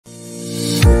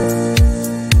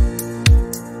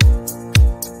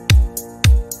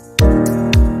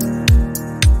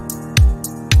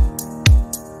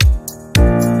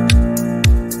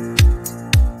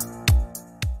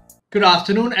Good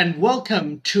afternoon and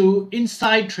welcome to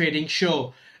Inside Trading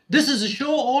Show. This is a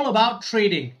show all about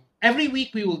trading. Every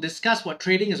week we will discuss what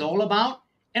trading is all about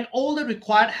and all the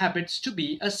required habits to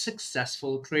be a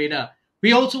successful trader.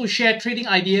 We also share trading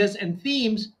ideas and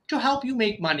themes to help you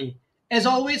make money. As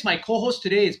always, my co-host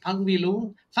today is Phan Vee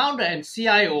Leung, founder and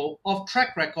CIO of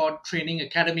TrackRecord Training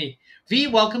Academy. V,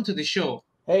 welcome to the show.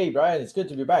 Hey Brian, it's good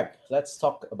to be back. Let's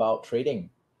talk about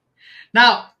trading.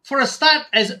 Now, for a start,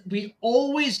 as we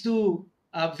always do,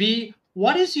 V,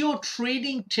 what is your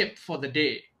trading tip for the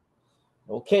day?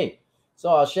 Okay, so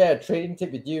I'll share a trading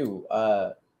tip with you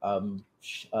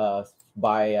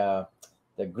by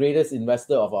the greatest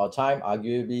investor of our time,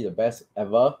 arguably the best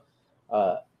ever.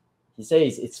 He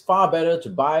says it's far better to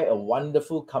buy a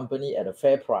wonderful company at a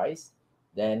fair price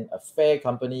than a fair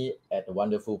company at a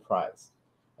wonderful price.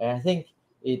 And I think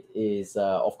it is,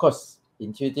 of course,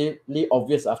 intuitively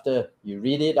obvious after you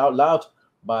read it out loud,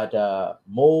 but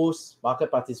most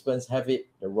market participants have it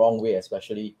the wrong way,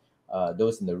 especially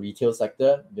those in the retail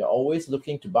sector. They're always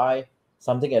looking to buy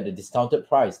something at a discounted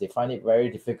price. They find it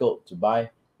very difficult to buy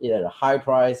it at a high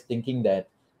price, thinking that,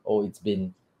 oh, it's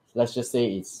been, let's just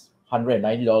say it's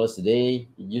 $190 today.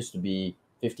 It used to be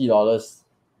 $50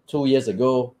 2 years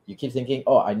ago. You keep thinking,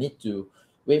 oh, I need to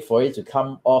wait for it to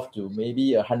come off to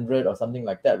maybe 100 or something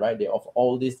like that, right? They offer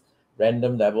all these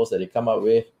random levels that they come up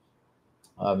with.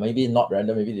 Maybe not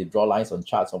random, maybe they draw lines on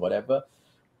charts or whatever,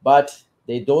 but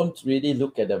they don't really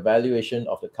look at the valuation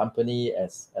of the company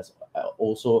as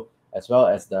well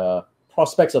as the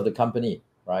prospects of the company,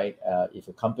 right? If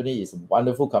a company is a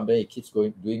wonderful company, it keeps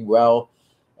doing well,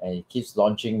 and it keeps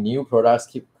launching new products,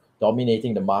 keep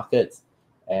dominating the market,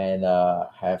 and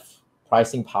have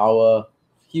pricing power,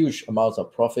 huge amounts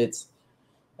of profits.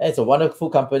 And it's a wonderful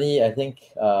company. I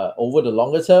think over the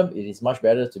longer term, it is much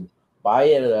better to buy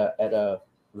it at a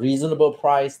reasonable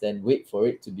price than wait for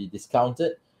it to be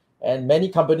discounted. And many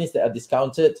companies that are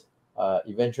discounted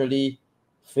eventually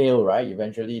fail, right?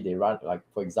 Eventually they run, like,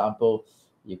 for example,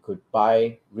 you could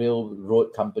buy railway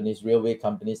companies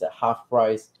at half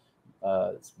price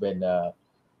when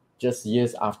just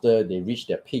years after they reach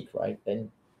their peak, right?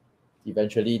 Then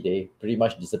eventually they pretty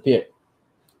much disappeared.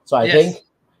 So I think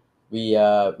we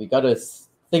got to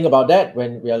think about that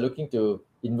when we are looking to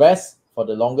invest for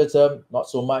the longer term, not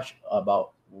so much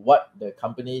about what the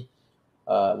company,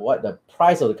 what the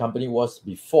price of the company was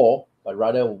before, but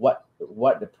rather what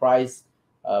the price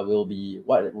will be,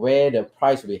 where the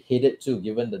price will be headed to,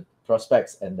 given the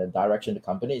prospects and the direction the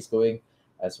company is going,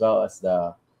 as well as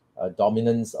the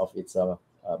dominance of its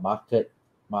market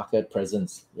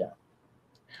presence. Yeah.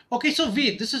 Okay, so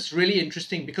V, this is really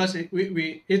interesting because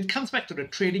it comes back to the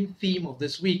trading theme of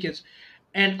this week.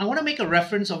 And I want to make a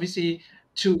reference, obviously,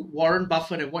 to Warren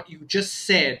Buffett and what you just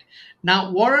said.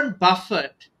 Now, Warren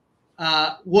Buffett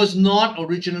was not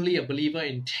originally a believer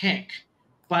in tech,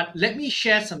 but let me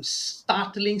share some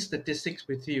startling statistics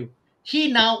with you. He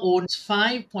now owns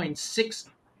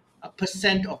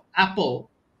 5.6% of Apple,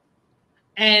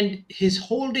 and his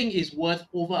holding is worth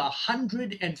over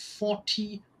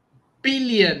 $140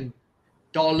 billion.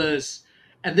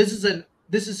 And this is a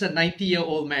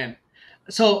 90-year-old man.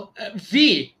 So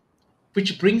V,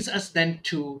 which brings us then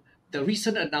to the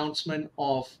recent announcement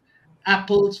of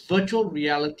Apple's virtual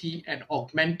reality and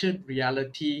augmented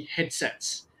reality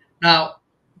headsets. Now,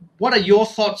 what are your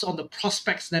thoughts on the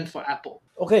prospects then for Apple?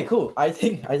 Okay, cool. I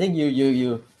think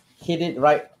you hit it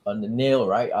right on the nail,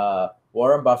 right?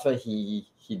 Warren Buffett, he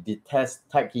detests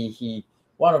tech. He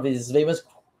one of his famous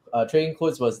trading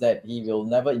quotes was that he will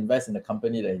never invest in a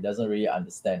company that he doesn't really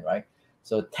understand, right?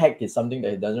 So tech is something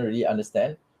that he doesn't really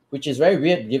understand, which is very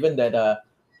weird given that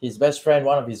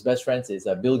one of his best friends is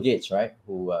Bill Gates, right?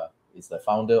 Who is the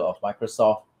founder of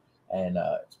Microsoft, and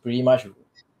it's pretty much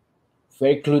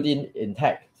very clued in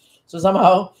tech. So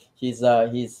somehow he's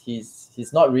not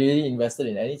really invested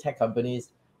in any tech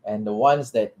companies, and the one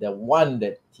that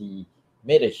he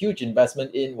made a huge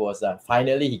investment in was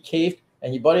finally he caved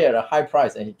and he bought it at a high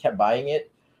price and he kept buying it,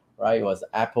 right? It was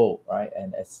Apple, right?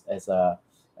 And as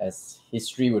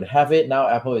history would have it, now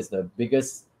Apple is the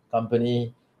biggest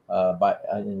company in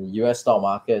the US stock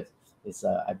market. It's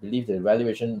I believe the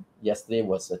valuation yesterday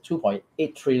was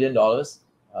 $2.8 trillion.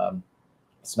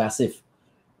 It's massive.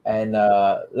 And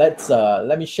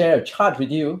let me share a chart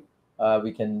with you.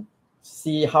 We can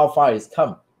see how far it's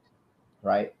come,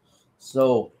 right?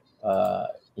 So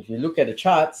if you look at the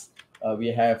charts, we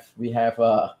have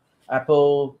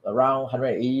Apple around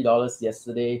 $180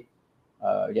 yesterday.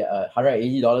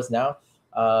 $180 now.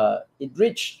 It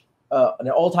reached an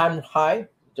all-time high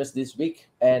just this week,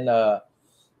 and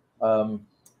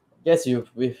guess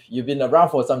you've been around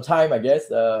for some time, I guess.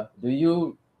 Do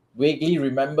you vaguely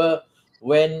remember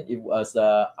when it was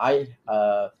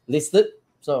listed.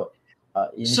 So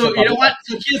initial So you know public. what?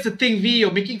 So here's the thing, V,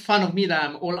 you're making fun of me that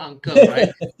I'm old uncle,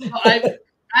 right? So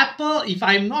Apple, if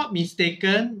I'm not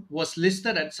mistaken, was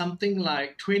listed at something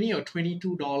like $20 or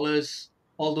 $22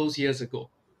 all those years ago.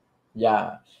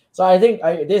 Yeah. So I think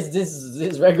this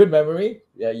is very good memory.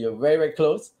 Yeah, you're very very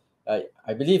close.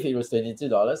 I believe it was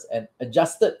 $22 and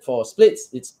adjusted for splits.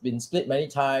 It's been split many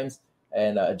times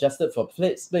and adjusted for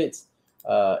splits.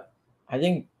 Uh, I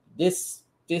think this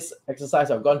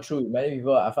exercise I've gone through with many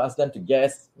people. I've asked them to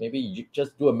guess. Maybe you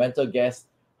just do a mental guess.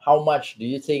 How much do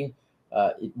you think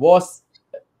it was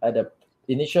at the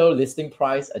initial listing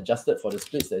price adjusted for the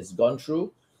splits that it's gone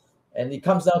through? And it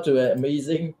comes down to an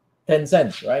amazing 10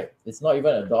 cents, right? It's not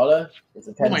even a dollar, it's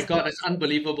a Oh 10 my cents. God, that's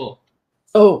unbelievable.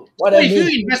 So what So that if you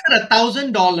means, invested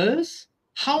 $1,000,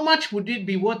 how much would it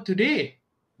be worth today?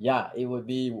 yeah, it would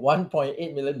be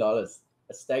 $1.8 million,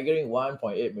 a staggering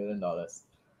 $1.8 million,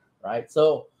 right?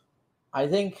 So I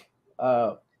think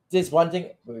this one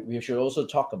thing we should also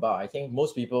talk about. I think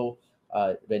most people,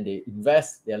 when they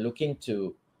invest, they're looking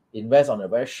to invest on a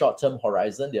very short-term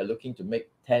horizon. They're looking to make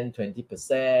 10,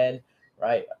 20%,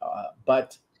 right?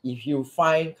 But if you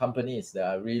find companies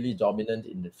that are really dominant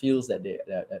in the fields that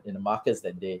in the markets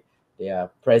that they are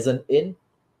present in,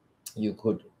 you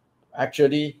could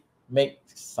actually make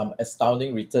some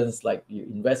astounding returns. Like you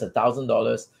invest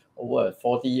 $1,000 over a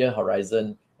 40-year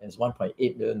horizon, and it's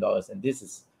 $1.8 million, and this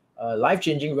is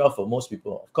life-changing wealth for most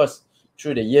people. Of course,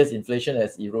 through the years, inflation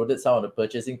has eroded some of the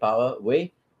purchasing power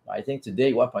away. I think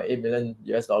today $1.8 million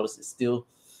US is still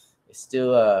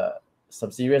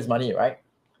some serious money, right?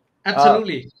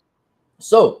 Absolutely.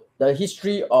 So the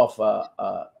history of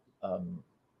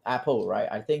Apple, right?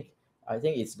 I think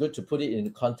it's good to put it in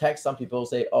context. Some people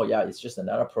say, "Oh yeah, it's just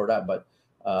another product," but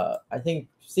I think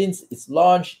since its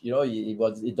launch,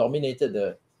 it dominated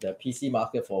the PC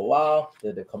market for a while,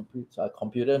 the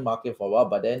computer market for a while.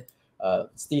 But then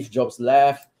Steve Jobs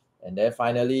left, and then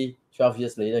finally 12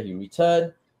 years later he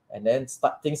returned, and then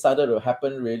things started to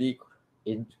happen really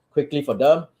quickly for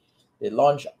them. They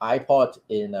launched iPod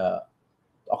in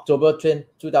October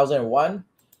 2001,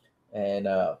 and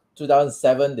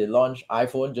 2007 they launched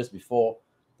iPhone just before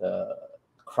the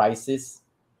crisis,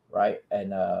 right?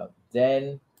 And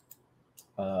then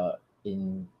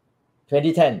in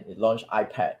 2010 it launched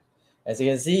iPad. As you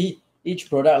can see, each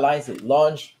product lines it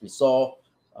launched, we saw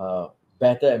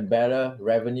better and better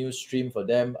revenue stream for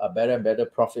them, better and better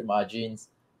profit margins.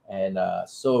 And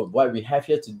so what we have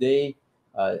here today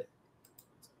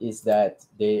is that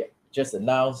they just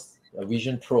announced a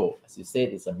Vision Pro. As you said,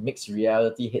 it's a mixed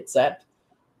reality headset,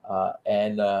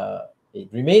 and it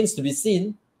remains to be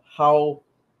seen how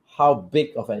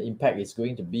big of an impact it's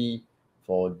going to be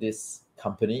for this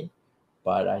company.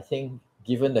 But I think,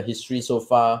 given the history so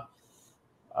far,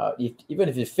 even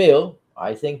if it fail,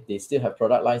 I think they still have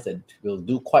product lines that will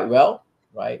do quite well,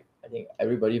 right? I think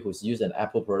everybody who's used an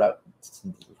Apple product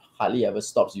hardly ever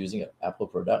stops using an Apple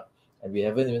product. And we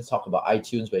haven't even talked about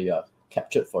iTunes, where you are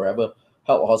captured forever,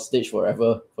 held hostage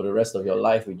forever for the rest of your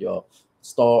life with your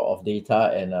store of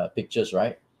data and pictures,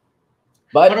 right?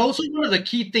 But But also one of the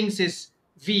key things is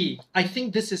V. I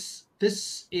think this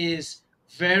is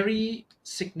very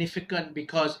significant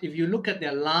because if you look at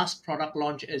their last product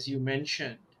launch, as you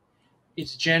mentioned,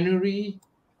 it's January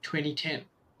 2010,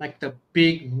 like the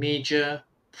big major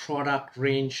product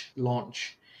range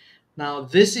launch. Now,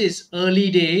 this is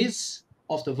early days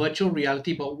of the virtual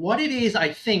reality, but what it is,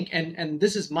 I think, and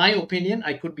this is my opinion,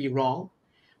 I could be wrong.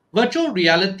 Virtual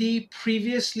reality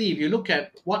previously, if you look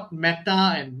at what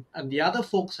Meta and the other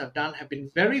folks have done, have been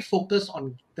very focused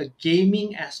on the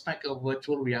gaming aspect of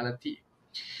virtual reality.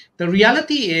 The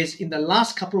reality is, in the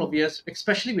last couple of years,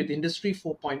 especially with Industry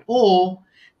 4.0,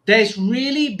 there's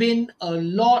really been a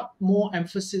lot more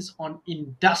emphasis on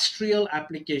industrial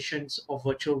applications of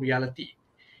virtual reality.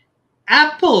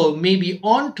 Apple may be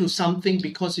on to something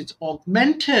because it's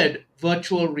augmented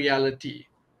virtual reality.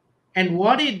 And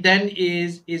what it then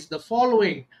is the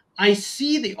following. I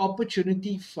see the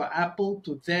opportunity for Apple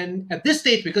to then, at this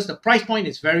stage, because the price point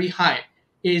is very high,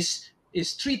 is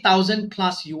 3,000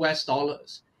 plus US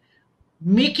dollars,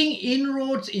 making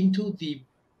inroads into the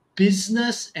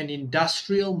business and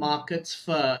industrial markets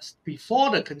first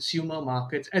before the consumer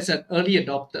markets as an early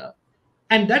adopter.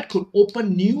 And that could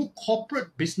open new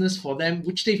corporate business for them,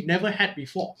 which they've never had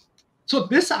before. So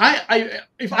this,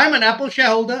 if I'm an Apple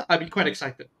shareholder, I'd be quite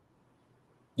excited.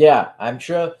 yeah, I'm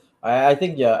sure. I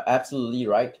think you're absolutely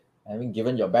right. I mean,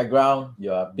 given your background,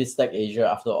 you're Biztech Asia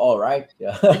after all, right?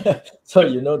 Yeah. So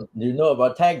you know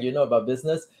about tech, you know about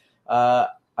business.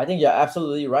 I think you're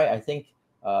absolutely right. I think,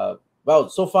 well,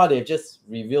 so far they've just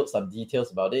revealed some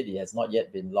details about it. It has not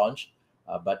yet been launched,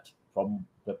 but from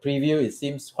the preview, it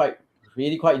seems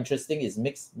really quite interesting. It's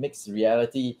mixed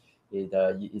reality.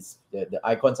 The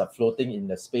icons are floating in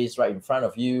the space right in front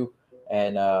of you,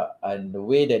 and the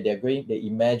way that they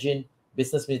imagine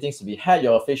business meetings to be had,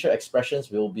 your facial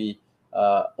expressions will be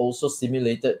also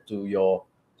simulated to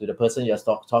the person you're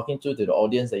talking to the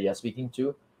audience that you're speaking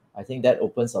to. I think that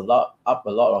opens a lot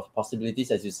of possibilities.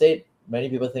 As you said, many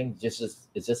people think it's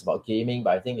just about gaming,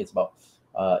 but I think it's about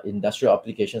industrial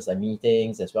applications like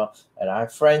meetings as well. And I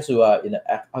have friends who are in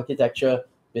the architecture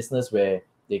business where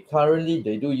they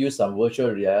do use some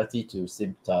virtual reality to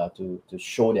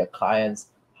show their clients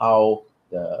how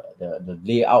the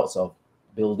layouts of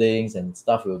buildings and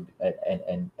stuff will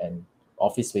and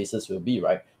office spaces will be,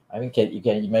 right? I mean, you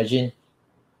can imagine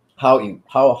how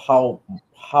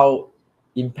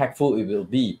impactful it will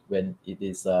be when it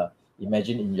is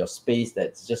imagined in your space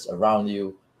that's just around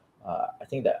you. I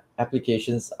think the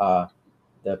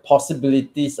the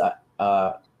possibilities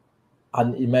are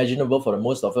unimaginable for the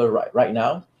most of us right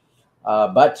now.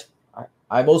 But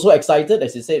I'm also excited,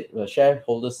 as you said, the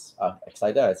shareholders are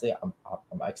excited. I say I'm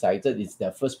excited. It's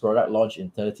their first product launch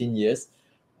in 13 years,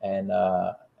 and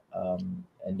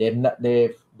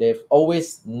they've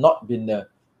always not been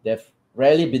they've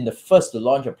rarely been the first to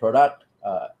launch a product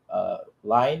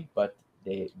line, but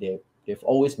they've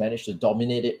always managed to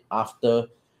dominate it after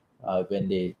when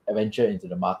they venture into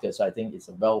the market. So I think it's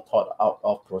a well thought out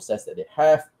of process that they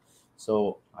have.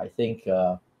 So I think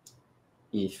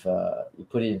if you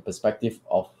put it in perspective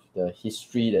of the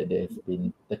history that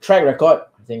the track record,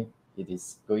 I think it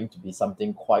is going to be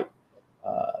something quite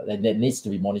that needs to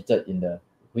be monitored in the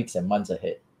weeks and months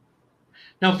ahead.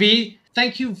 Now, Vee,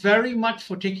 thank you very much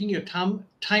for taking your time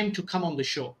to come on the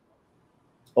show.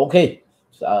 Okay,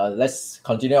 let's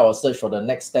continue our search for the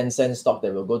next 10-cent stock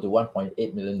that will go to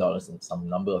 $1.8 million in some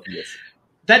number of years.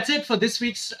 That's it for this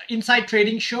week's Inside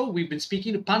Trading Show. We've been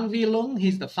speaking to Phan Vee Leung.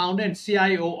 He's the founder and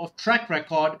CIO of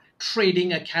TrackRecord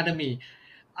Trading Academy.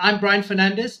 I'm Brian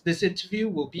Fernandez. This interview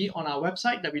will be on our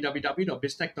website,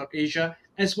 www.biztech.asia,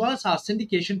 as well as our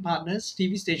syndication partners,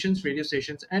 TV stations, radio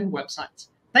stations, and websites.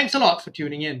 Thanks a lot for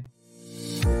tuning in.